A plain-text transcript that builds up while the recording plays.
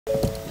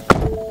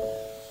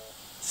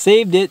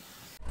Saved it.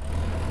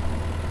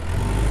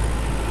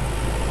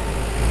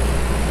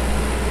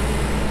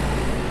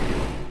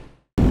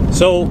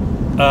 So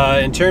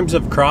in terms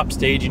of crop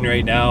staging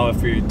right now,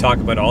 if we talk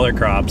about all our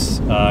crops,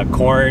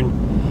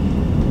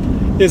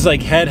 corn is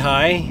like head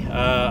high.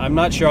 I'm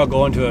not sure I'll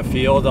go into a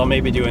field. I'll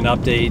maybe do an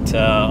update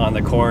on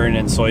the corn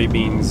and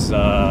soybeans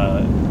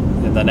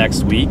in the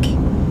next week.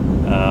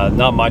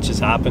 Not much has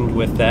happened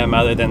with them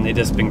other than they've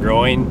just been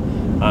growing.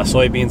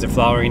 Soybeans are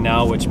flowering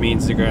now, which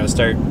means they're going to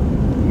start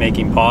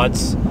making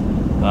pods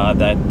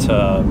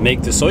that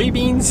make the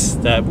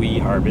soybeans that we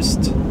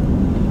harvest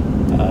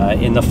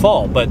in the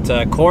fall.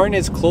 But corn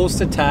is close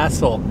to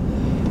tassel.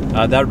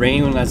 That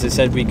rain, as I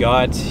said, we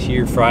got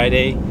here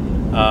Friday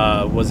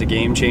was a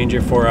game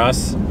changer for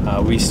us.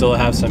 We still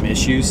have some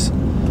issues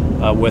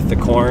with the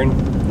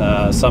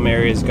corn. Some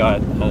areas got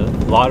a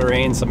lot of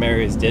rain, some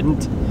areas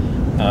didn't.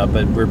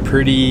 But we're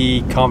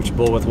pretty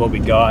comfortable with what we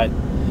got,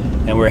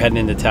 and we're heading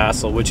into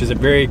tassel, which is a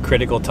very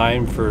critical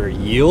time for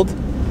yield,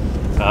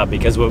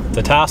 because what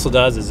the tassel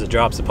does is it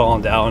drops the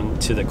pollen down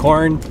to the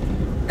corn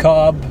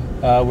cob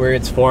where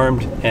it's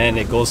formed, and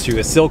it goes through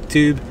a silk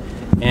tube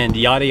and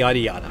yada yada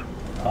yada.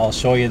 I'll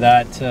show you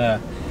that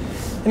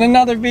in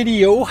another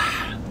video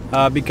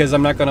because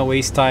I'm not going to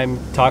waste time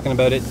talking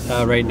about it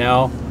right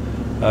now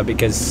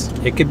because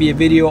it could be a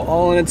video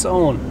all on its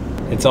own.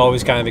 It's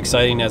always kind of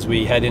exciting as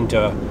we head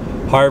into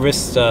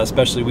harvest,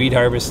 especially wheat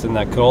harvest and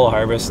that canola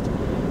harvest,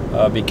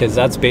 because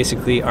that's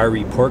basically our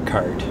report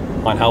card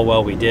on how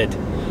well we did.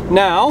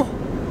 Now,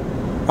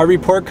 our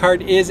report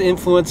card is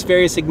influenced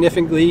very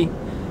significantly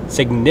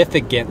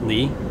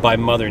by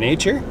Mother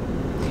Nature.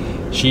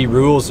 She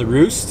rules the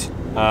roost.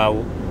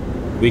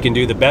 We can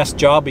do the best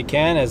job we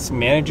can as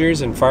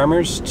managers and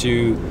farmers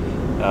to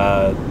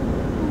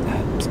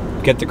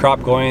get the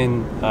crop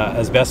going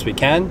as best we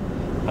can,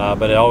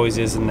 but it always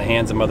is in the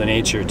hands of Mother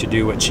Nature to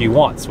do what she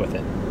wants with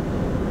it.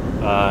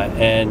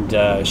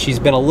 And she's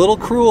been a little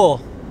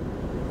cruel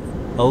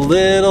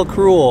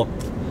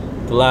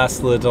the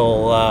last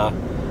little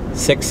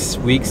 6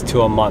 weeks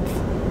to a month,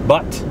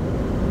 but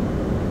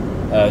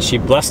she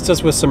blessed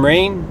us with some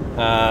rain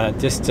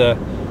just to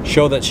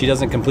show that she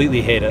doesn't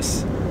completely hate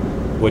us,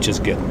 which is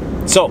good.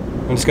 So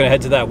I'm just gonna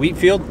head to that wheat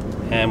field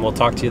and we'll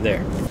talk to you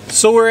there.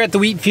 So we're at the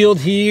wheat field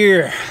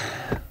here.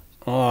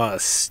 Oh,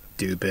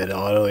 stupid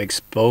auto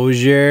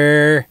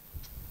exposure.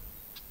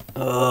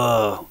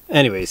 Oh,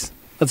 anyways,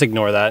 let's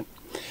ignore that.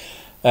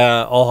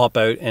 I'll hop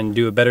out and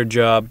do a better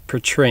job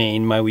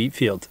portraying my wheat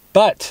field.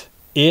 But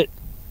it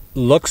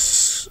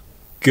looks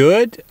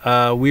good.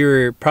 We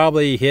were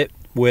probably hit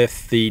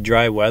with the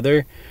dry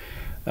weather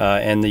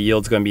and the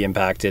yield's going to be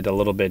impacted a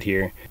little bit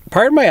here.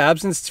 Part of my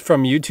absence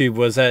from YouTube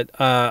was that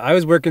I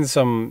was working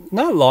some,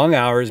 not long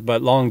hours,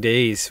 but long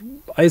days.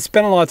 I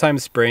spent a lot of time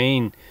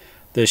spraying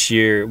this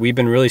year. We've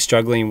been really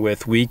struggling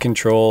with weed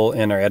control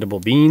in our edible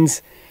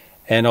beans.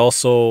 And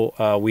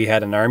also we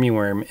had an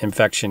armyworm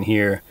infection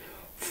here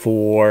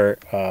for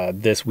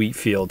this wheat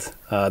field.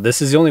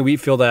 This is the only wheat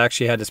field I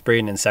actually had to spray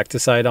an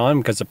insecticide on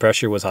because the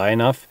pressure was high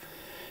enough.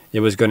 It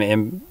was going to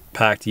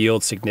impact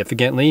yield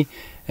significantly.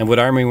 And what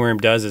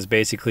armyworm does is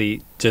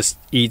basically just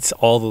eats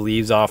all the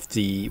leaves off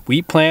the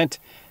wheat plant.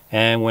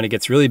 And when it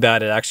gets really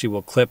bad, it actually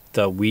will clip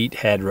the wheat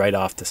head right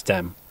off the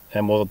stem.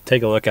 And we'll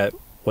take a look at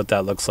what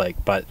that looks like.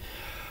 But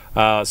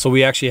so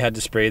we actually had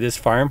to spray this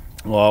farm,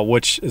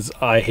 which is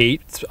I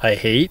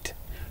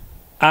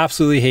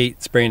absolutely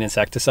hate spraying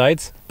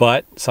insecticides,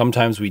 but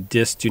sometimes we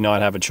just do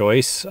not have a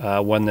choice.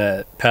 When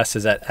the pest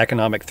is at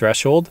economic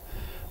threshold,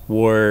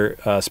 where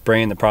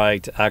spraying the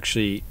product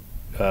actually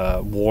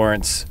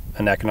warrants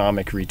an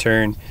economic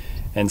return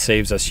and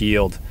saves us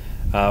yield.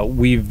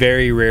 We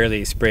very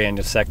rarely spray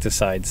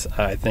insecticides.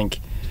 I think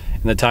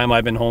in the time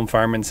I've been home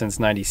farming since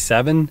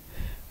 '97,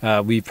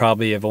 we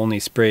probably have only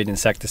sprayed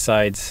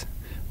insecticides,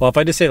 well, if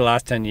I just say the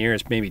last 10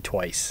 years, maybe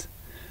twice.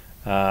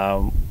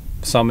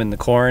 Some in the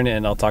corn,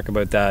 and I'll talk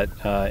about that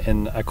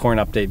in a corn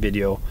update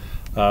video.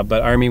 But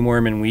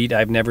armyworm and wheat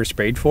I've never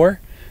sprayed for.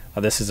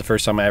 This is the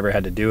first time I ever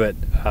had to do it.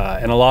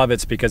 And a lot of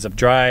it's because of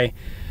dry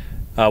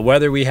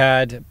weather we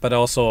had, but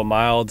also a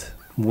mild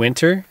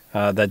winter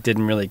that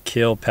didn't really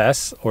kill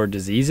pests or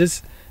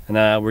diseases.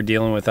 And we're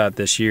dealing with that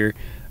this year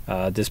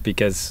just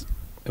because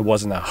it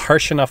wasn't a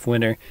harsh enough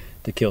winter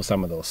to kill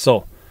some of those.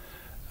 So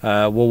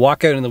we'll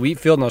walk out in the wheat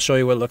field and I'll show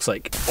you what it looks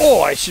like.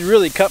 Oh, I should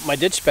really cut my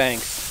ditch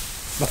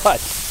banks,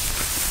 but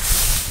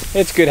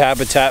it's good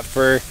habitat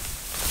for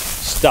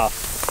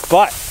stuff.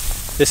 But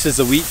this is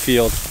the wheat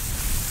field.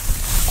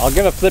 I'm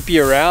gonna flip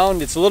you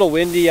around. It's a little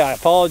windy, I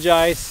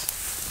apologize.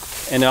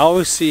 And I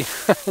always see,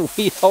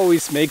 wheat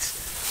always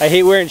makes, I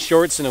hate wearing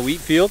shorts in a wheat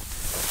field.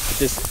 It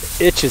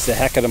just itches the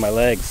heck out of my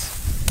legs.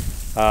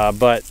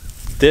 But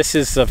this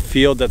is a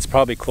field that's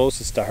probably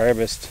closest to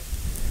harvest.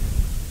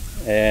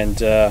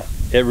 And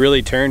it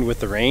really turned with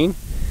the rain.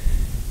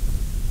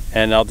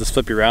 And I'll just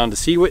flip you around to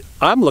see what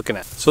I'm looking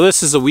at. So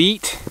this is the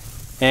wheat.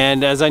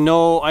 And as I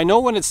know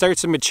when it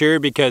starts to mature,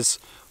 because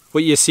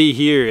what you see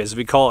here is,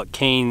 we call it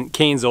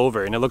canes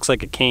over, and it looks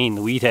like a cane,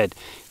 the wheat head.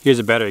 Here's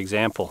a better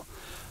example,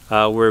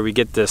 where we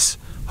get this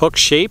hook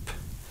shape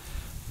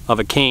of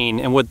a cane,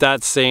 and what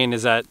that's saying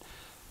is that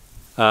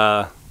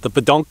the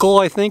peduncle,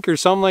 I think, or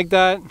something like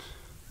that,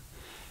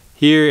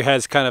 here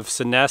has kind of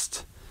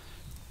senesced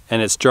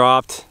and it's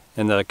dropped,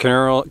 and the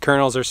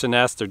kernels are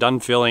senesced, they're done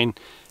filling,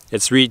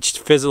 it's reached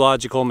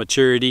physiological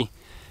maturity,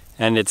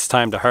 and it's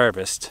time to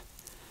harvest.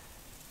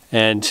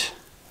 And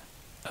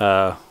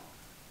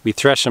we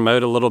thresh them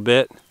out a little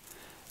bit.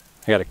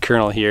 I got a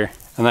kernel here,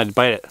 and I'd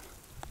bite it.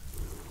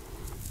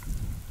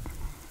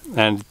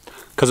 And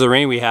because of the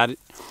rain we had,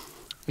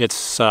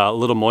 it's a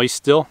little moist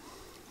still.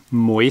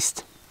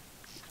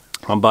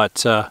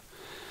 But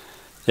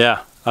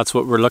yeah, that's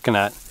what we're looking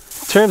at.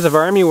 In terms of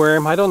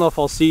armyworm, I don't know if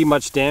I'll see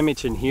much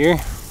damage in here.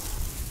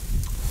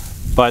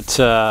 But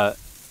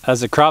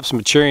as the crop's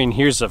maturing,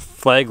 here's a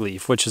flag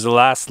leaf, which is the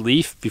last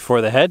leaf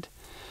before the head.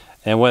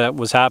 And what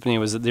was happening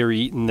was that they were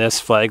eating this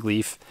flag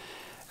leaf,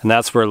 and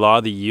that's where a lot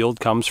of the yield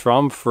comes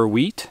from for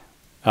wheat,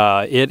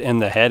 it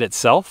and the head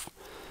itself.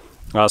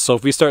 So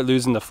if we start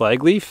losing the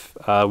flag leaf,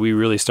 we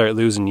really start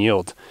losing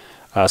yield.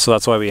 So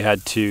that's why we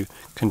had to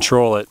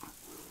control it.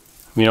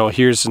 You know,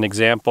 here's an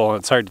example, and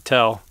it's hard to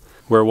tell,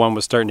 where one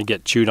was starting to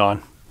get chewed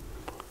on.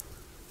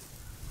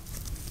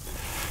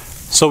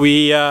 So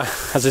we,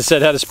 as I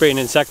said, had to spray an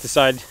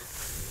insecticide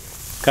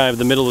kind of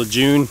the middle of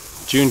June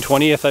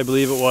 20th, I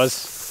believe it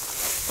was.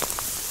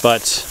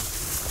 But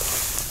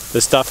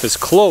this stuff is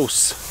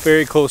close,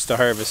 very close to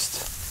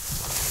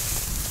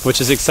harvest, which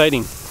is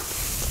exciting.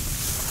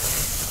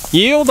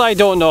 Yield, I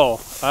don't know.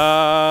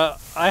 I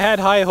had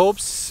high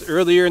hopes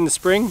earlier in the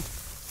spring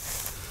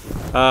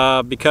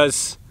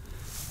because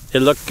it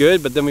looked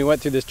good, but then we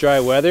went through this dry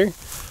weather.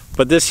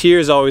 But this here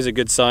is always a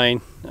good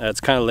sign. It's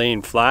kind of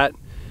laying flat,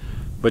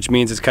 which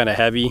means it's kind of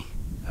heavy,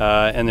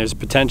 and there's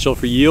potential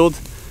for yield.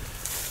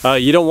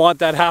 You don't want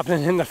that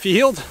happening in the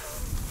field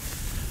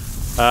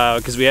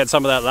because we had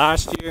some of that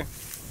last year,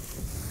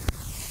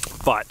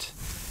 but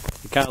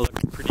it kind of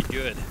looked pretty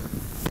good.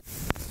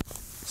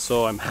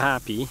 So I'm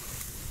happy.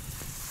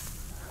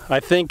 I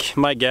think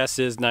my guess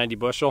is 90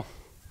 bushel.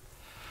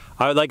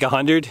 I would like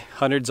 100.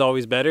 100's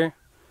always better.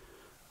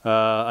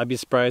 I'd be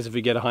surprised if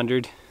we get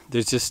 100.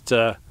 There's just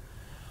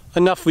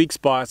enough weak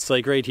spots.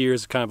 Like right here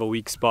is kind of a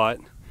weak spot,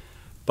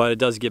 but it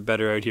does get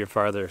better out here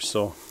farther.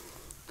 So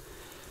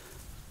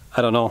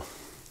I don't know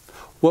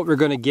what we're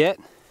gonna get.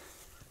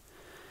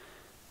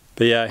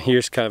 But yeah,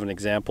 here's kind of an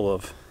example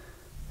of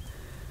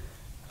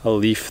a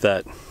leaf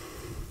that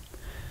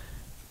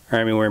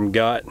armyworm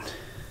got.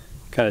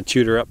 Kind of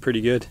chewed her up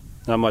pretty good.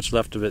 Not much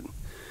left of it.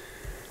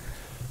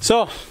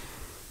 So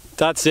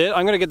that's it.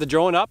 I'm gonna get the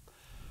drone up.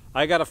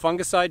 I got a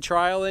fungicide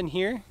trial in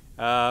here.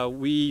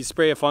 We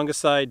spray a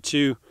fungicide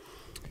to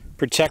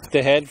protect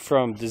the head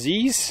from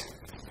disease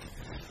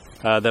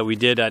that we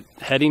did at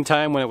heading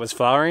time when it was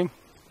flowering.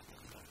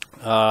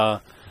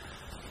 And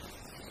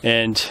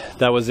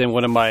that was in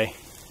one of my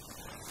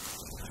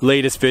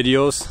latest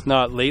videos.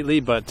 Not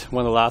lately, but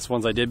one of the last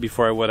ones I did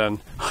before I went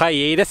on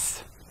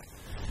hiatus.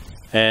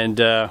 And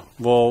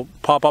we'll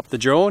pop up the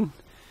drone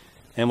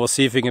and we'll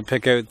see if we can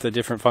pick out the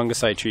different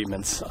fungicide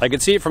treatments. I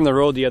could see it from the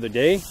road the other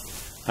day.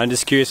 I'm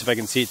just curious if I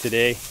can see it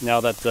today now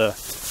that the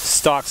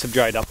stalks have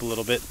dried up a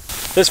little bit.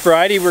 This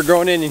variety we're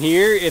growing in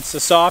here, it's a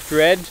soft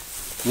red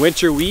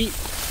winter wheat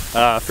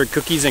for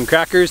cookies and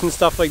crackers and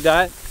stuff like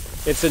that.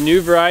 It's a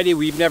new variety.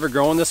 We've never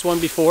grown this one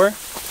before.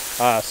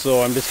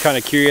 So I'm just kind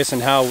of curious on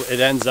how it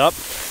ends up.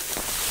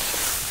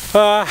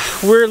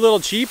 We're a little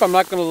cheap, I'm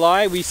not gonna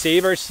lie. We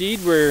save our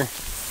seed. We're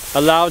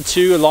allowed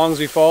to, as long as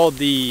we follow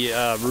the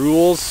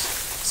rules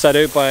set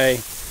out by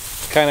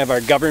kind of our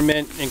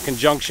government in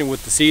conjunction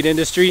with the seed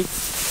industry.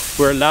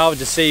 We're allowed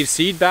to save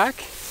seed back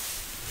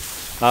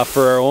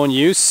for our own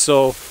use.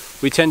 So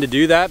we tend to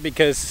do that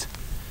because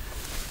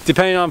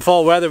depending on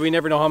fall weather, we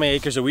never know how many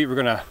acres of wheat we're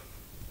gonna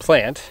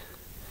plant.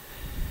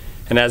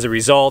 And as a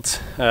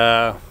result,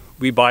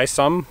 we buy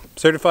some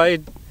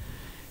certified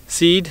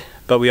seed,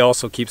 but we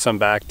also keep some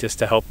back just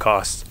to help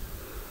costs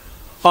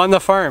on the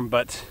farm.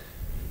 But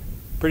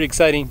pretty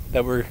exciting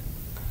that we're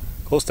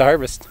close to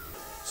harvest.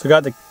 So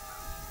got the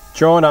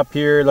drone up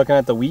here looking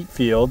at the wheat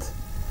field,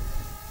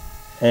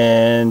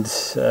 and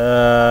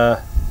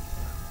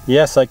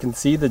yes, I can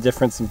see the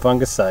difference in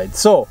fungicide.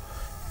 So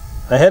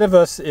ahead of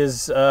us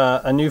is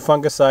a new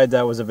fungicide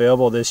that was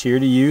available this year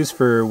to use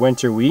for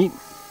winter wheat,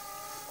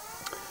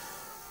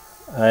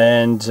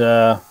 and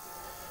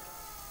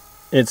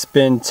it's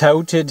been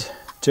touted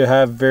to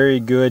have very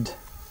good,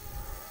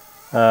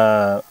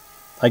 I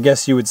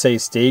guess you would say,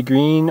 stay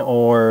green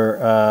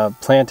or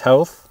plant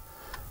health.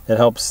 It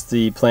helps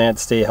the plant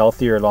stay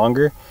healthier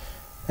longer.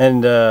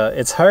 And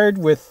it's hard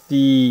with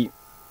the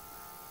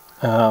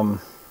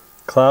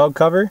cloud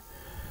cover,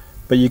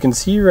 but you can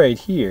see right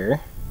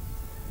here,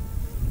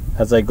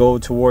 as I go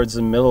towards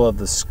the middle of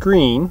the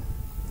screen,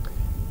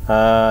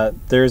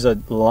 there's a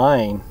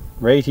line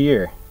right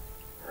here,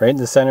 right in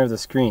the center of the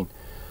screen.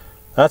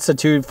 That's the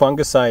two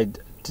fungicide,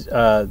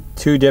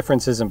 two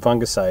differences in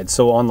fungicide.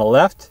 So on the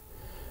left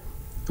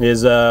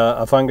is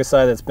a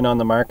fungicide that's been on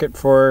the market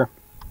for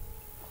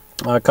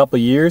a couple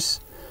years,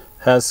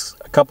 has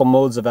couple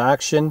modes of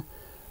action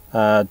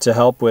to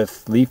help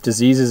with leaf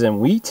diseases in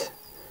wheat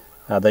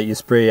that you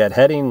spray at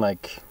heading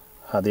like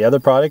the other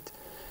product.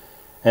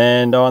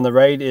 And on the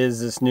right is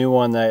this new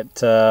one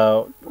that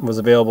was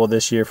available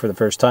this year for the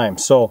first time.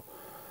 So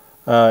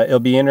it'll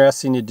be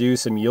interesting to do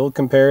some yield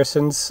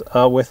comparisons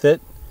with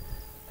it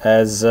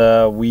as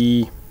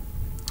we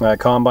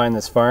combine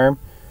this farm.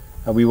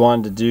 We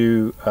wanted to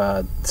do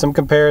some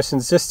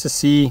comparisons just to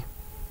see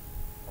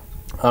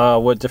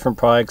what different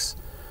products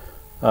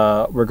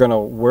we're going to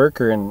work,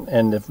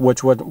 and if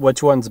which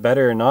one's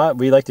better or not.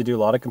 We like to do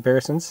a lot of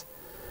comparisons,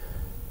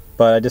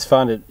 but I just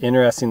found it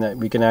interesting that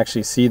we can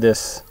actually see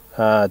this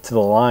to the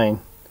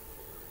line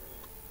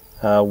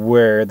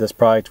where this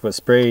product was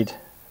sprayed,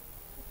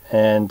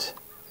 and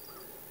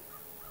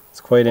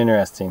it's quite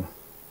interesting.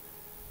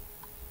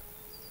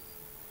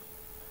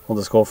 We'll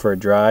just go for a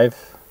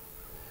drive.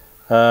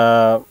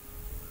 I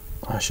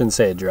shouldn't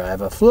say a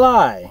drive, a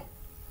fly.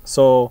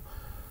 So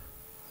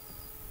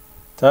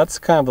that's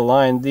kind of the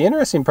line. The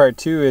interesting part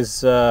too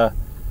is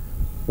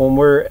when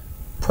we're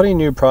putting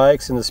new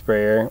products in the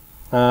sprayer,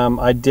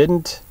 I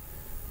didn't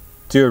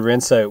do a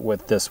rinse out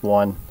with this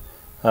one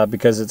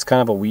because it's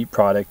kind of a wheat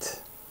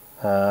product.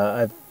 Most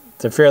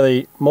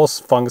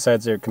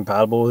fungicides are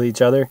compatible with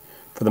each other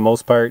for the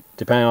most part,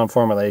 depending on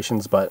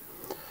formulations, but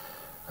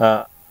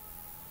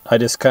I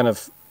just kind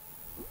of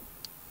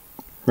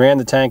ran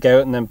the tank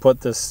out and then put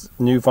this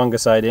new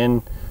fungicide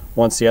in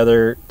once the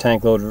other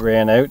tank load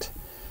ran out.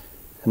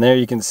 And there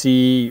you can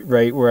see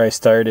right where I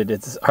started.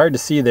 It's hard to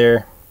see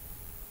there,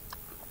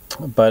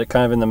 but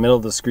kind of in the middle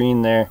of the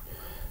screen there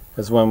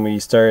is when we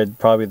started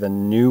probably the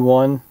new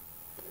one.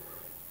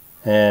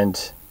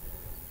 And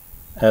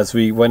as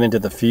we went into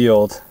the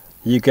field,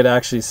 you could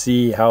actually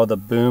see how the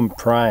boom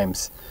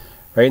primes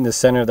right in the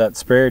center of that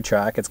sprayer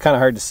track. It's kind of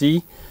hard to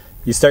see.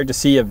 You start to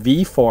see a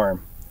V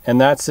form,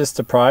 and that's just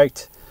the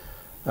product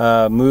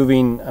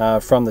moving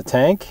from the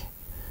tank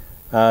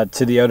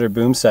to the outer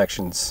boom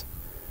sections.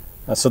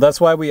 So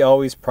that's why we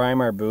always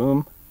prime our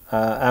boom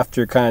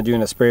after kind of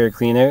doing a sprayer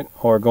clean out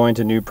or going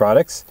to new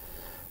products,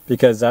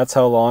 because that's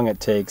how long it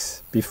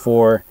takes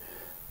before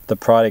the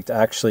product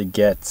actually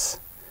gets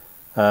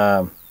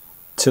to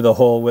the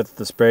hole with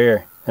the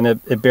sprayer. And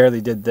it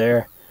barely did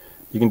there.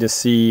 You can just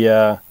see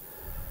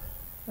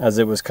as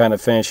it was kind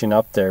of finishing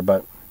up there.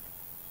 But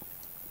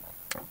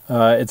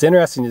it's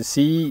interesting to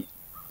see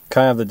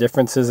kind of the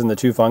differences in the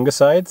two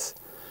fungicides.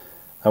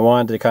 I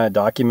wanted to kind of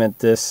document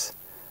this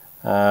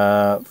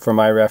for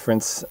my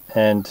reference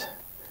and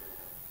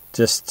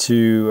just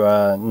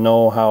to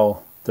know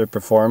how they're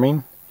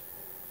performing.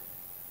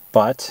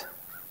 But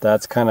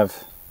that's kind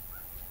of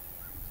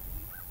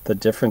the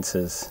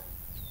differences.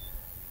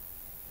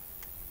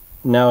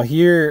 Now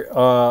here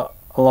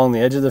along the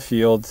edge of the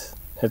field,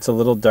 it's a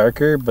little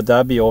darker, but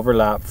that'd be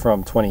overlap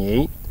from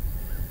 28.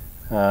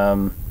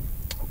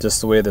 Just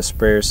the way the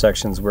sprayer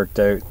sections worked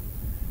out.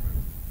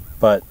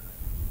 But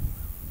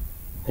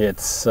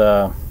it's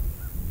yeah,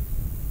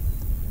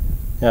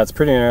 it's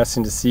pretty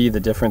interesting to see the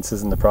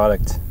differences in the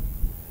product.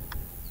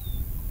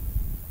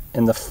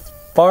 In the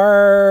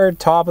far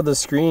top of the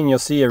screen, you'll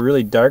see a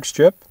really dark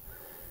strip.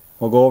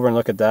 We'll go over and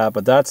look at that,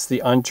 but that's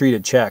the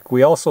untreated check.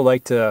 We also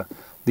like to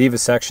leave a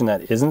section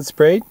that isn't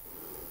sprayed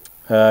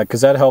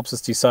because that helps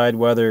us decide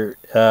whether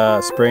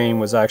spraying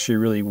was actually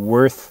really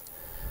worth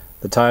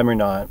the time or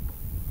not.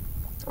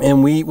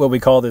 And what we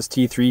call this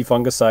T3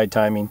 fungicide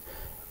timing,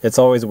 it's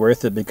always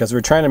worth it because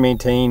we're trying to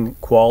maintain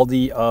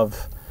quality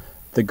of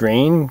the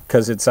grain,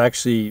 because it's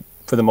actually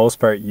for the most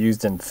part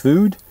used in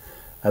food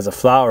as a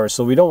flour,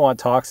 so we don't want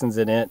toxins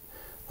in it,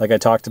 like I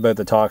talked about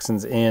the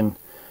toxins in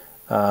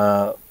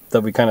that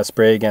we kind of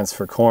spray against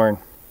for corn.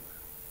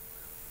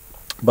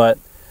 But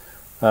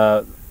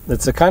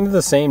it's a kind of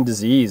the same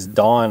disease,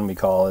 DON we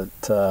call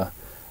it, or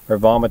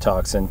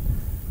vomitoxin,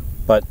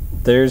 but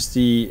there's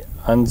the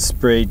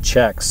unsprayed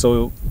check,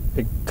 so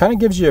it kind of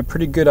gives you a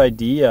pretty good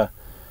idea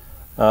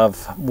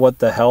of what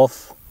the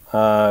health,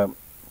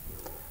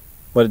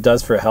 what it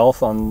does for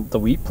health on the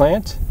wheat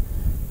plant.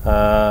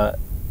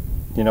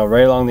 You know,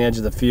 right along the edge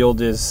of the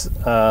field is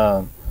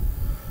the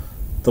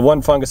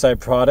one fungicide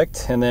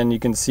product, and then you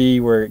can see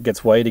where it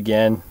gets white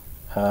again.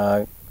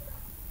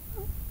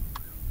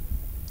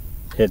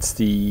 It's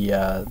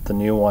the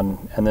new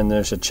one, and then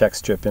there's a check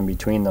strip in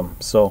between them.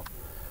 So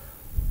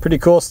pretty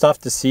cool stuff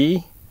to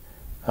see.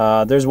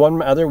 There's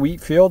one other wheat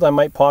field I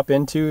might pop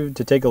into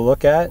to take a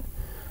look at,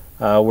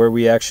 where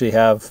we actually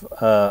have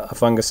a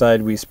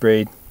fungicide we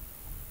sprayed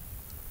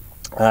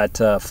at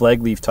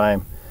flag leaf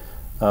time,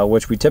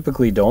 which we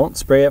typically don't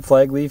spray at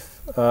flag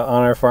leaf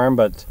on our farm,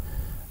 but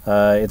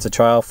it's a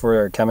trial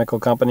for a chemical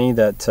company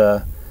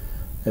that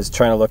is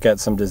trying to look at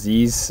some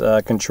disease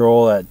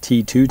control at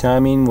T2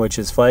 timing, which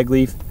is flag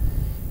leaf.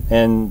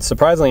 And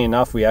surprisingly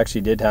enough, we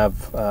actually did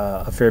have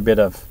a fair bit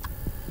of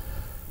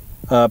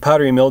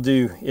powdery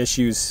mildew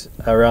issues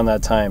around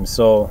that time,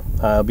 so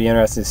it'll be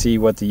interesting to see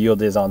what the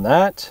yield is on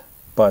that.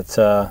 But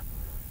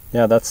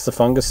yeah, that's the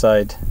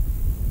fungicide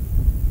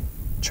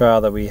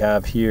trial that we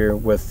have here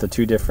with the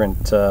two different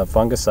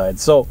fungicides.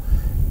 So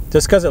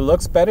Just because it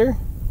looks better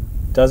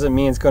doesn't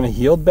mean it's going to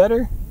yield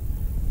better.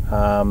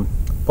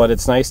 But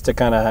it's nice to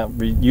kind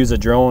of use a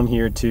drone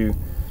here to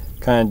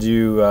kind of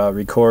do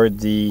record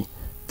the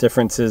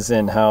differences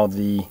in how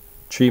the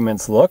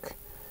treatments look,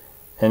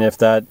 and if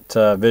that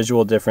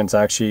visual difference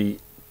actually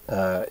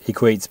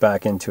equates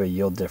back into a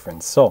yield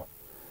difference. So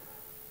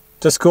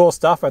just cool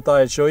stuff. I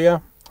thought I'd show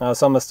you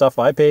some of the stuff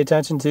I pay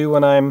attention to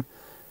when I'm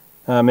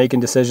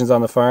making decisions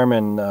on the farm,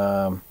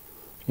 and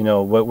you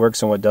know, what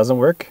works and what doesn't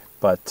work.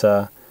 But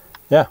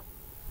yeah,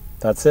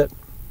 that's it.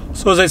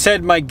 So as I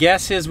said, my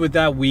guess is with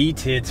that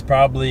wheat,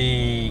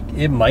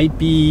 it might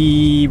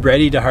be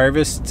ready to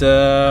harvest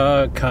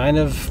kind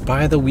of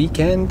by the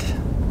weekend.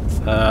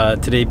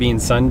 Today being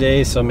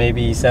Sunday, so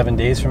maybe 7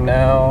 days from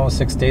now,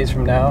 6 days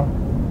from now.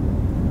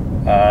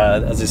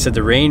 As I said,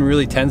 the rain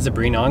really tends to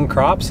bring on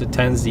crops. It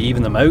tends to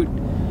even them out.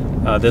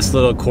 This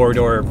little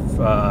corridor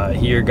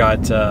here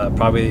got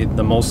probably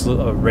the most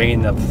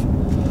rain of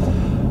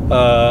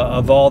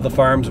all the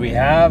farms we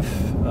have.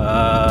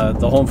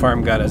 The home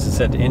farm got, as I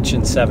said,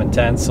 1 7/10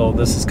 inches, so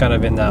this is kind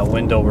of in that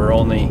window. We're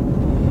only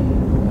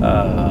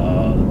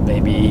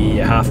maybe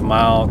a half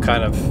mile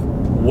kind of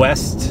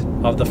west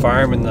of the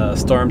farm, and the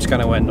storms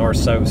kind of went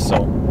north-south,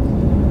 so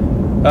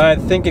I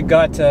think it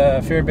got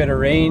a fair bit of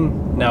rain.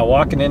 Now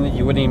walking in it,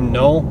 you wouldn't even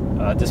know,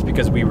 just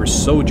because we were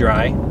so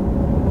dry.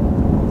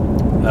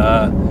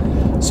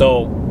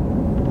 So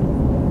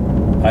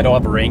I don't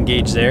have a rain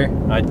gauge there.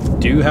 I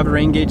do have a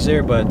rain gauge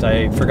there, but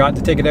I forgot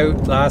to take it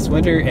out last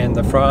winter and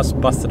the frost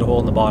busted a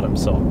hole in the bottom.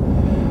 So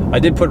I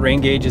did put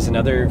rain gauges in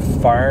other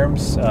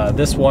farms.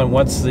 This one,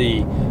 once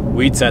the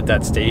wheat's at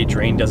that stage,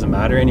 rain doesn't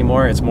matter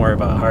anymore. It's more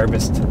of a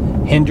harvest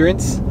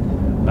hindrance.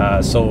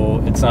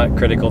 So it's not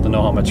critical to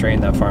know how much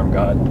rain that farm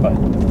got. But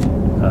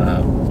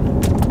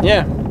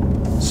yeah,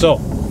 so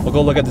we'll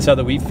go look at this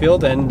other wheat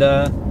field, and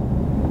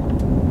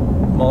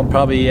I'll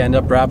probably end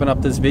up wrapping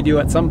up this video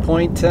at some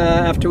point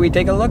after we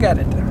take a look at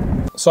it.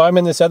 So I'm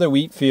in this other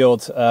wheat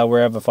field where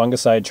I have a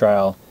fungicide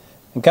trial.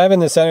 And kind of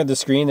in the center of the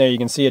screen there, you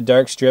can see a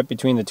dark strip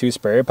between the two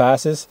sprayer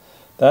passes.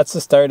 That's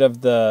the start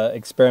of the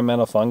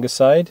experimental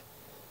fungicide.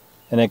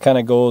 And it kind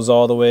of goes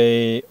all the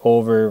way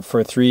over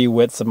for 3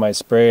 widths of my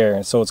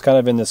sprayer. So it's kind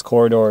of in this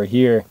corridor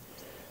here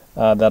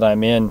that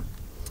I'm in.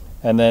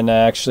 And then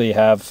I actually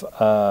have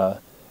a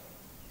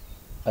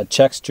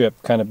check strip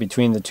kind of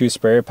between the two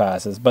sprayer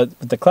passes. But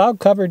with the cloud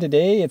cover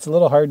today, it's a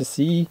little hard to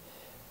see,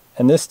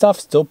 and this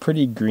stuff's still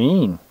pretty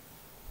green.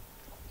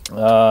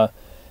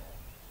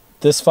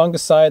 This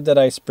fungicide that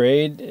I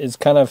sprayed is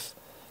kind of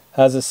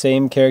has the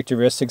same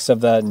characteristics of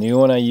that new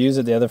one I used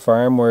at the other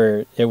farm,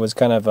 where it was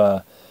kind of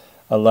a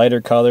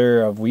lighter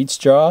color of wheat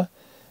straw.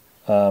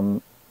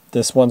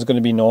 This one's going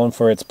to be known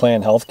for its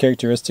plant health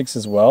characteristics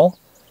as well.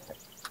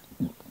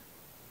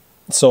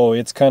 So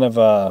it's kind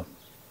of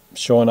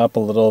showing up a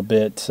little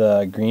bit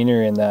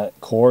greener in that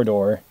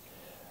corridor,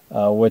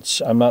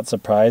 which I'm not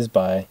surprised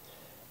by.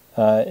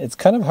 It's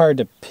kind of hard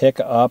to pick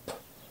up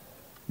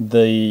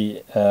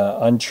the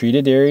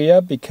untreated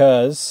area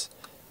because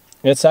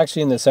it's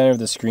actually in the center of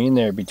the screen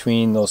there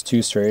between those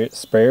two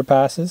sprayer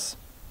passes.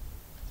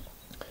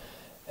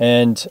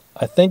 And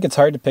I think it's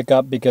hard to pick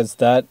up because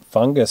that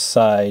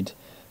fungicide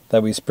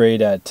that we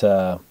sprayed at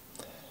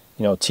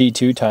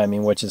T2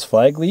 timing, which is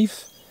flag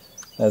leaf,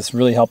 that's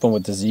really helping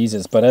with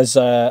diseases. But as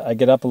I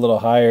get up a little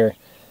higher,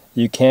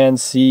 you can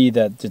see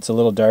that it's a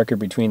little darker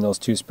between those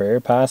two sprayer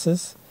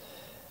passes.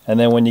 And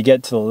then when you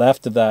get to the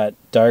left of that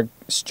dark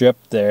strip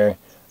there,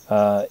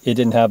 it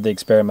didn't have the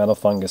experimental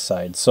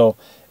fungicide. So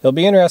it'll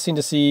be interesting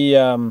to see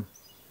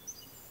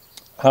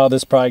how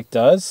this product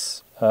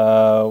does.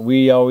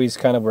 We always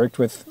kind of worked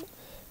with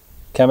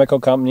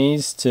chemical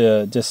companies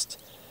to just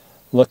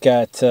look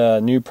at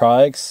new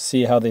products,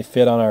 see how they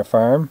fit on our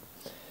farm,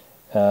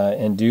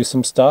 and do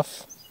some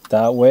stuff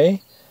that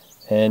way.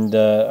 And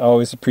I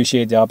always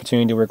appreciate the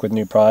opportunity to work with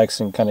new products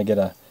and kind of get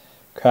a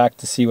crack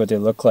to see what they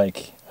look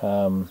like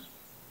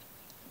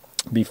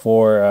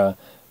before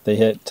they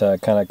hit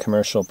kind of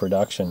commercial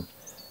production.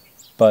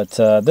 But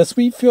this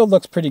wheat field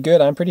looks pretty good.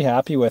 I'm pretty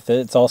happy with it.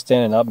 It's all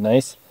standing up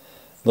nice.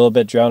 A little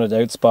bit drowned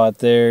out spot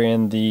there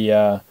in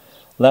the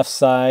left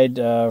side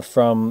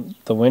from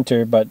the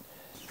winter, but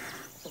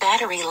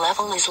battery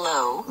level is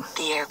low.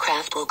 The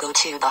aircraft will go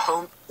to the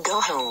home.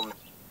 Go home.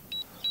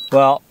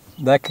 Well,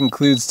 that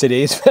concludes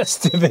today's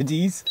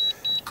festivities.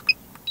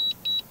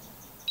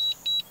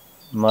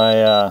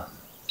 My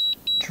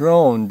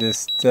drone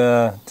just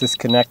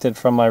disconnected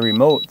from my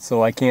remote,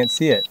 so I can't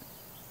see it.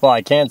 Well,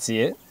 I can't see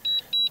it.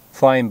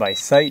 Flying by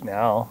sight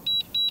now.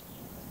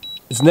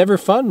 It's never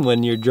fun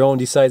when your drone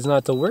decides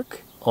not to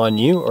work on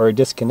you or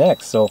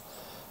disconnects, so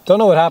don't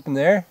know what happened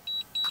there.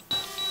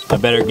 I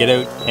better get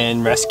out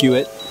and rescue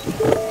it.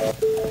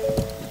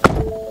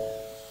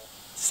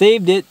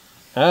 Saved it.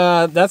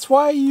 That's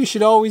why you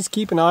should always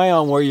keep an eye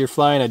on where you're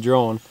flying a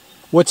drone,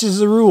 which is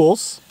the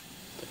rules.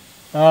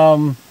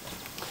 Yeah,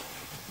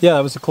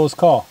 that was a close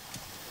call.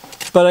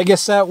 But I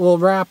guess that will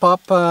wrap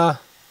up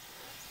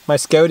my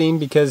scouting,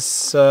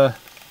 because my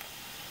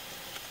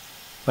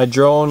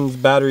drone's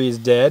battery is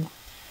dead.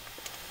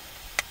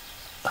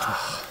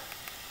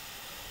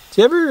 Do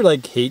you ever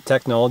like hate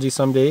technology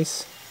some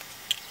days?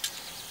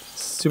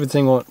 Stupid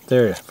thing won't,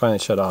 there, finally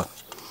shut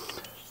off.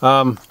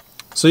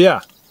 So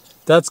yeah,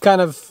 that's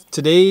kind of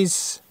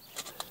today's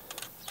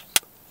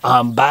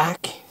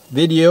back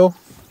video.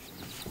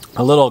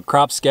 A little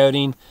crop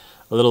scouting,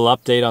 a little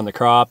update on the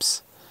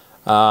crops.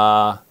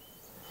 I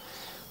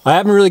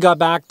haven't really got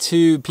back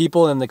to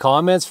people in the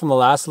comments from the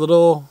last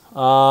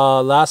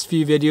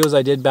few videos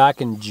I did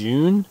back in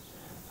June.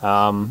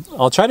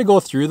 I'll try to go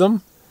through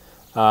them,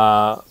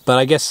 but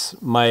I guess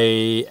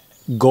my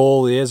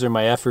goal is, or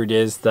my effort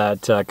is,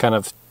 that kind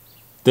of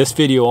this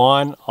video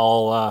on,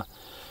 I'll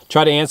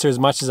try to answer as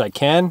much as I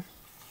can,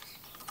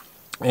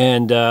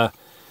 and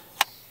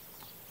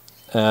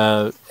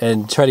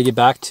try to get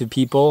back to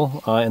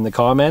people in the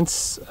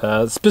comments,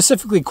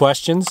 specifically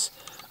questions.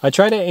 I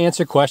try to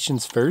answer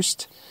questions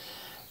first,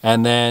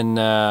 and then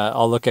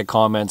I'll look at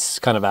comments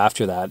kind of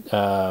after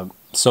that.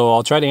 So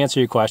I'll try to answer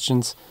your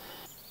questions.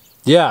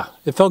 Yeah,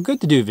 it felt good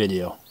to do a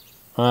video.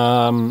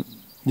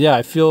 Yeah,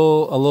 I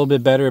feel a little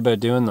bit better about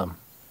doing them.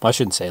 I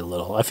shouldn't say a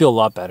little. I feel a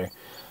lot better.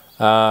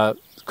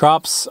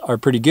 Crops are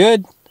pretty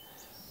good.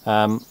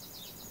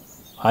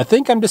 I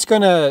think I'm just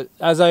gonna,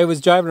 as I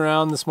was driving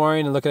around this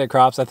morning and looking at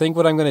crops, I think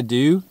what I'm gonna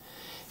do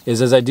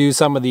is, as I do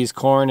some of these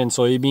corn and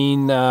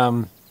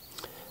soybean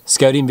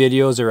scouting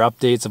videos or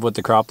updates of what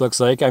the crop looks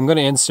like, I'm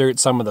gonna insert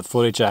some of the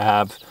footage I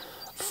have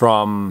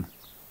from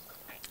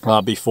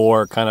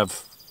before. Kind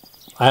of,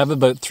 I have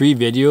about 3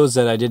 videos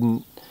that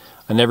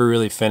I never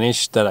really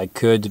finished that I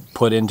could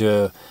put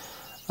into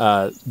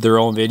their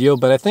own video.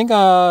 But I think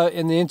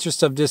in the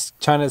interest of just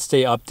trying to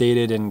stay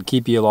updated and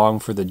keep you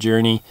along for the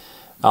journey,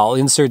 I'll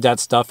insert that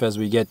stuff as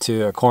we get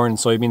to a corn and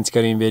soybean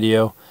scouting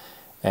video,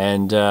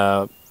 and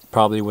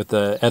probably with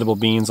the edible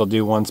beans I'll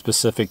do one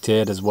specific to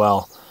it as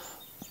well.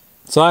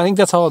 So I think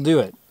that's how I'll do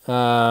it.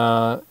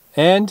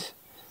 And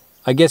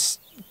I guess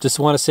just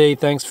want to say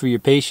thanks for your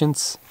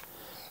patience.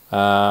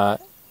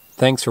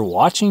 Thanks for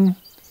watching.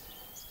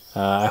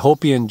 I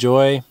hope you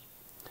enjoy,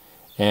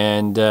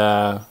 and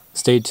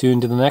stay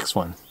tuned to the next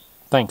one.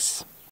 Thanks.